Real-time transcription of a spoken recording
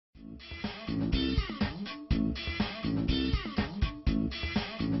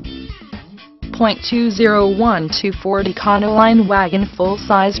Ford Econoline Wagon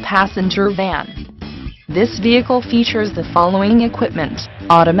full-size passenger van. This vehicle features the following equipment: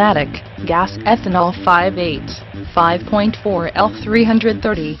 automatic, gas ethanol 5.8, 5.4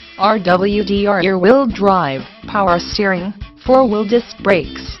 L330, RWD rear-wheel drive, power steering, 4-wheel disc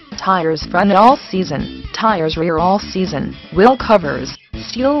brakes, tires front all-season, tires rear all-season, wheel covers,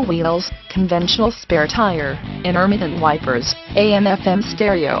 steel wheels, conventional spare tire, intermittent wipers, AM/FM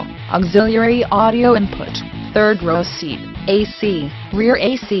stereo, auxiliary audio input, third row seat, AC, rear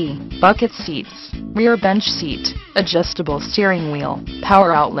AC, bucket seats, rear bench seat, adjustable steering wheel,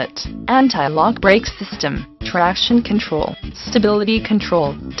 power outlet, anti-lock brake system, traction control, stability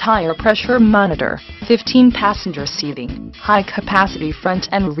control, tire pressure monitor, 15-passenger seating, high-capacity front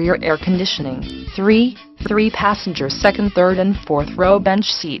and rear air conditioning, 3-passenger second, third and fourth row bench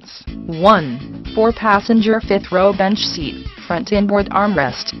seats, 4-passenger fifth row bench seat, front inboard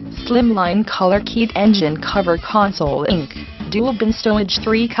armrest, slimline color keyed engine cover console, dual bin stowage,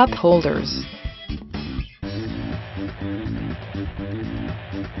 3 cup holders.